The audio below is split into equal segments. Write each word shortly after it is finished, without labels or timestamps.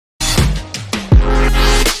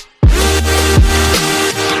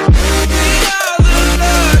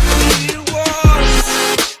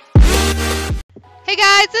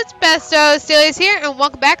it's Besto Stelios here, and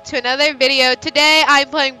welcome back to another video. Today I'm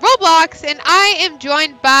playing Roblox, and I am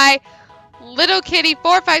joined by Little Kitty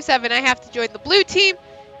 457. I have to join the blue team,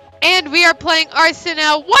 and we are playing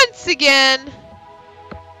Arsenal once again.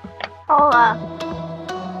 Hola.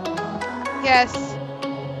 Yes,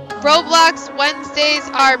 Roblox Wednesdays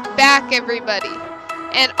are back, everybody,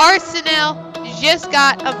 and Arsenal just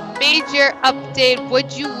got a major update.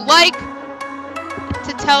 Would you like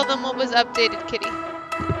to tell them what was updated, Kitty?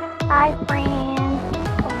 Hi, friends.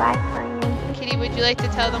 Goodbye, friends. Kitty, would you like to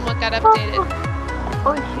tell them what got updated?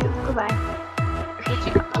 Oh, shoot. Goodbye.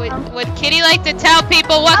 Would Kitty like to tell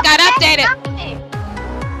people what got updated? Fine.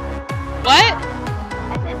 What?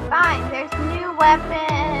 I said fine. There's new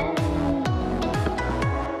weapons.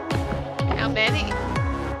 How many?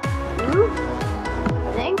 Ooh.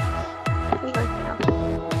 I think.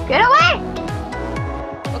 Get away!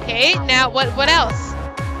 Okay, now what else?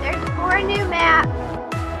 There's 4 new maps.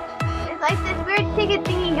 There's like this weird ticket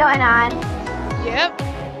thingy going on. Yep.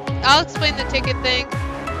 I'll explain the ticket thing.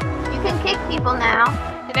 You can kick people now.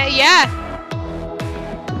 Yeah.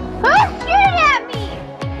 Who's shooting at me?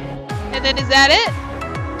 And then is that it?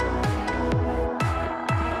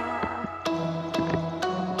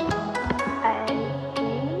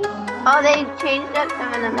 Oh, they changed up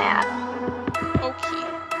some of the maps. Okay.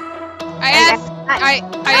 I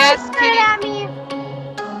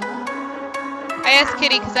asked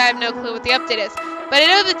Kitty because I have no clue what the update is. But I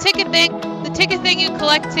know the ticket thing you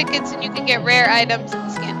collect tickets and you can get rare items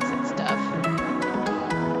and skins and stuff.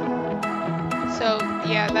 So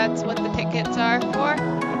yeah, that's what the tickets are for.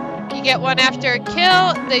 You get one after a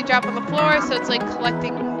kill, they drop on the floor, so it's like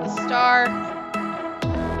collecting a star.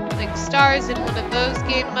 Like stars in one of those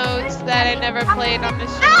game modes that I never played on the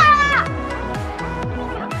show.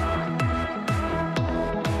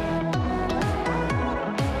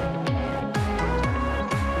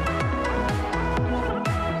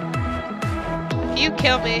 You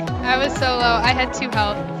kill me. I was so low. I had 2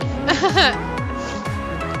 health.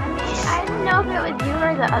 I didn't know if it was you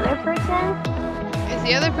or the other person. Is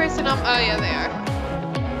the other person on? Oh yeah, they are.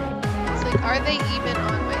 It's like, are they even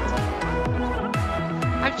on my team?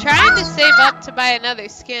 I'm trying to save up to buy another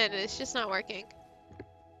skin, and it's just not working.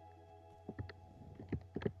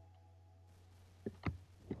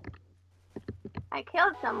 I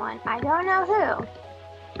killed someone. I don't know who.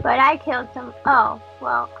 But I killed some. Oh,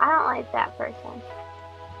 well, I don't like that person.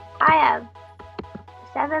 I have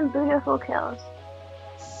 7 beautiful kills.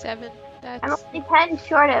 7? That's... I'm only 10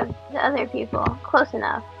 short of the other people. Close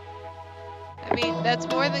enough. I mean, that's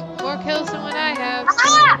more kills than what I have. So.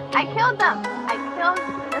 Ah! I killed them. I killed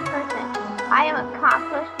the person. I am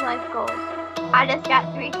accomplished life goals. I just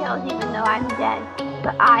got 3 kills even though I'm dead.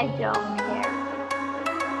 But I don't care.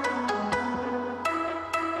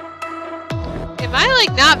 Am I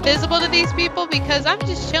like not visible to these people? Because I'm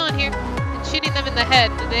just chilling here and shooting them in the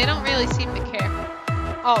head, and they don't really seem to care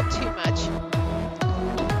all too much.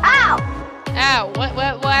 Ow! Ow!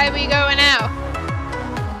 Why are we going out?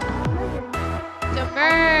 To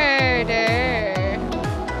murder.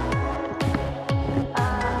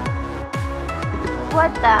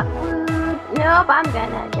 What the? Nope, I'm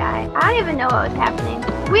gonna die. I don't even know what was happening.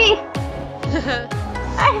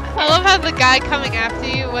 I love how the guy coming after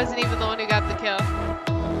you wasn't even the one who got the kill.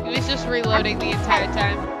 He was just reloading the entire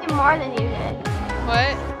time. More than you did.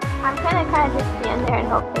 What? I'm gonna kind of just stand there and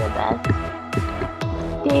hope for the best.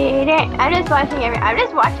 I'm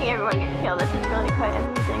just watching everyone get killed. This is really quite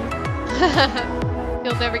amusing.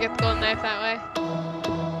 You'll never get the golden knife that way.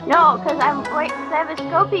 No, because I have a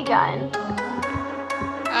scopy gun.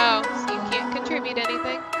 Oh, so you can't contribute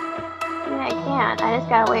anything? Yeah, I can't. I just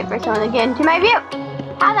gotta wait for someone to get into my view.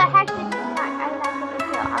 How the heck did you not? I did not get the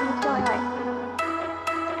kill. I'm just going like.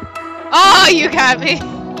 Oh, you got me.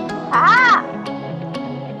 Ah!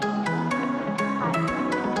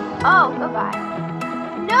 Oh, goodbye.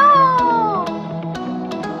 No!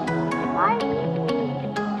 Why?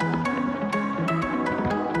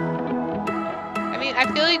 I mean, I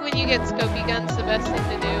feel like when you get scopy guns, the best thing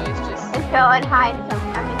to do is just... Let's go and hide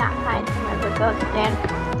somewhere. I mean, not hide somewhere, but go stand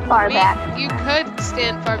far back. You could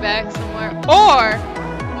stand far back somewhere, or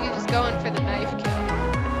you could just go in for the knife kill.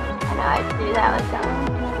 I know, I'd do that with some.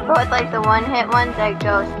 But with like the one-hit ones, I'd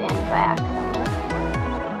go stand back somewhere.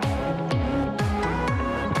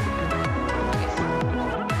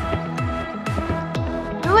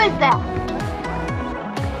 Who is that?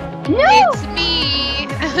 No! It's me!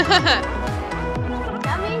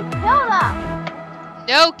 Dummy, kill them!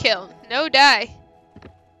 No kill, no die.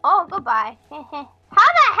 Oh, goodbye. How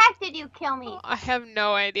the heck did you kill me? I have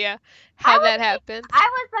no idea how that happened. I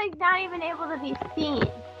was like not even able to be seen.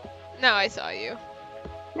 No, I saw you.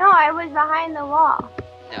 No, I was behind the wall.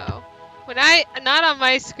 No. Not on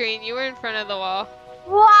my screen, you were in front of the wall.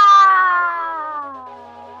 Wow!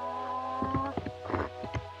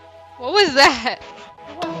 What was that?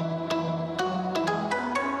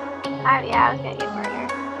 Yeah, I was gonna get murdered.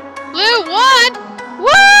 Blue won!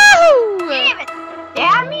 Woo! You didn't even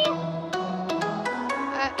stab me?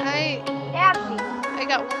 Stab me. I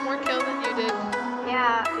got one more kill than you did.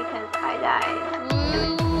 Yeah, because I died.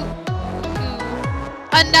 Woo!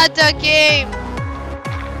 Another game!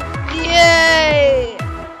 Yay!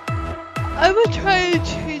 I will try and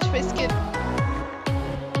change my skin.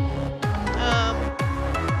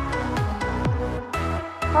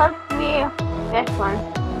 Let's me this one.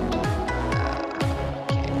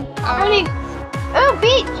 Okay. How many? Ooh,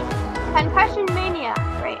 beach! Concussion mania.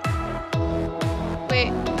 Great.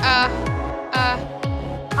 Wait, I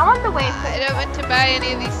want the wave. I don't want to buy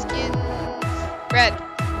any of these skins. Red.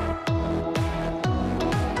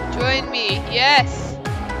 Join me, yes.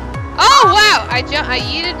 Oh wow! I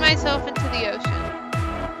yeeted myself into the ocean.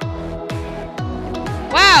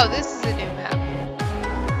 Wow, this is a new map.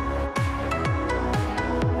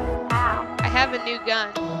 Wow. I have a new gun.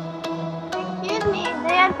 Excuse me,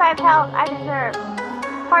 they had 5 health. I deserve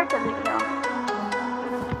parts of the kill.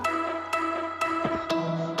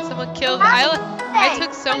 Someone killed. I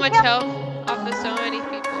took so much health off of so many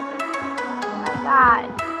people. Oh my god.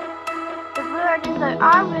 The blue are just like,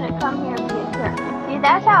 I'm gonna come here and be a jerk. See,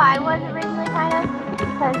 that's how I was originally, kind of.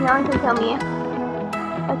 Because no one could kill me.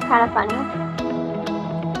 That's kind of funny.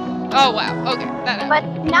 Oh wow, okay, that happened. But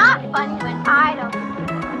not funny when I don't.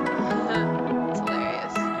 It's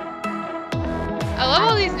hilarious. I love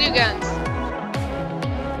all these new guns.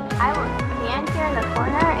 I will stand here in the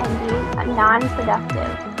corner and be non-productive.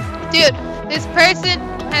 Dude, this person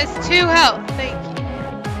has 2 health. Thank you.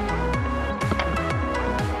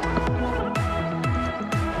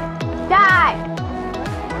 Die!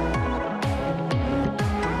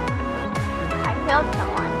 I killed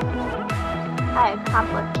someone. I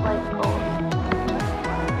accomplished life goals.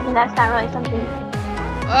 And that's not really something.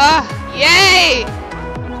 Yay!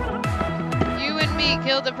 You and me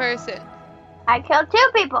killed a person. I killed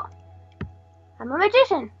 2 people. I'm a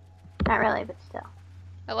magician. Not really, but still.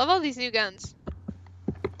 I love all these new guns.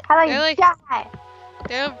 How about They're you like- die?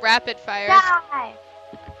 They have rapid fire. Die!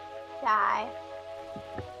 Die.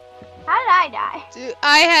 How did I die? Dude,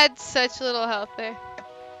 I had such little health there.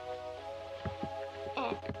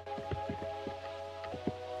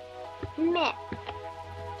 Meh.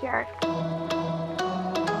 Jerk.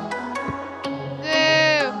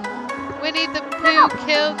 No! Winnie the Pooh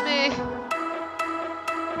killed me.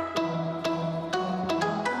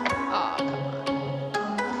 Oh, come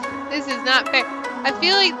on. This is not fair. I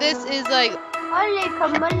feel like this is like...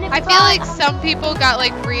 I feel like some people got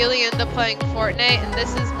like really into playing Fortnite, and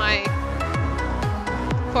this is my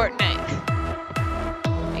Fortnite.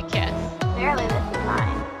 I guess. Barely, this is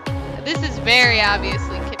mine. This is very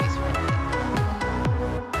obviously Kitty's Fortnite.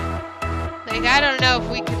 Like, I don't know if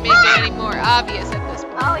we can make it any more obvious at this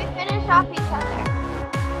point. Oh, we finished off each other.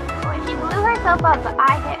 Oh, she blew herself up, but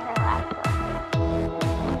I hit her last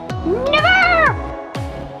though. Never!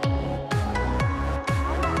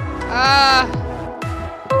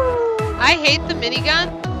 I hate the minigun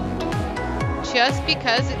just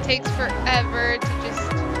because it takes forever to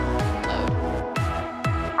just load.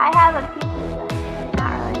 I have a piece of gun.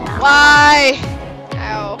 Not really now. Why?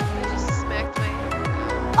 Ow. I just smacked my...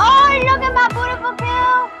 Oh, look at my beautiful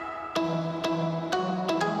kill!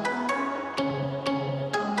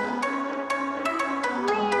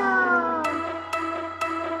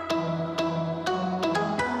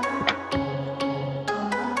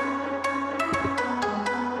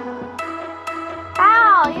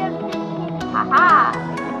 Ow, you have 15. Haha.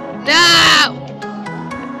 No!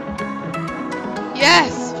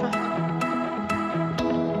 Yes!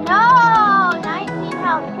 No! 19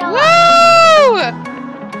 health. Kill Woo!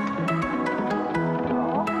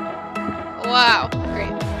 Wow,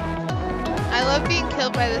 great. I love being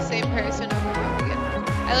killed by the same person over and over again.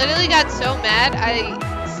 I literally got so mad, I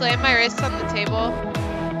slammed my wrist on the table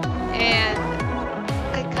and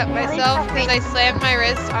I cut myself because I slammed my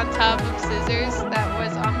wrist on top of scissors that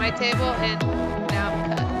was on my table and now I'm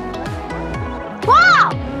cut. Wow!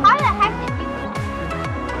 How the heck did you do that?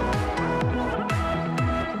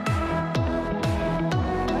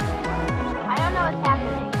 I don't know what's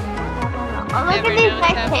happening. Oh, look Never at these know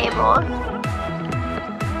what's next happening. tables.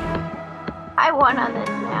 I won on this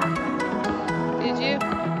map. Did you?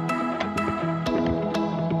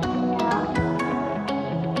 Yeah.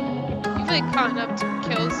 You've like caught up to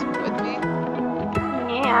kills with me.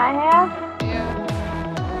 Yeah, I have. Yeah.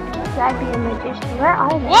 I'd be a magician. Where are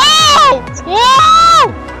they? Whoa!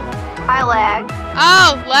 Whoa! I lag.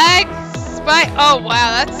 Oh, lag spike. Oh, wow,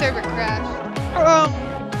 that server crashed.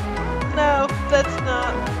 No, that's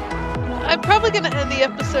not. I'm probably gonna end the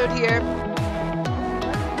episode here.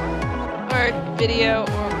 Or video,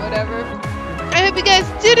 or whatever. I hope you guys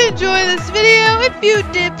did enjoy this video. If you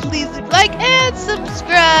did, please leave a like and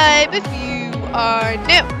subscribe if you are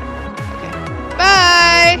new. Okay,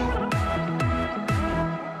 bye!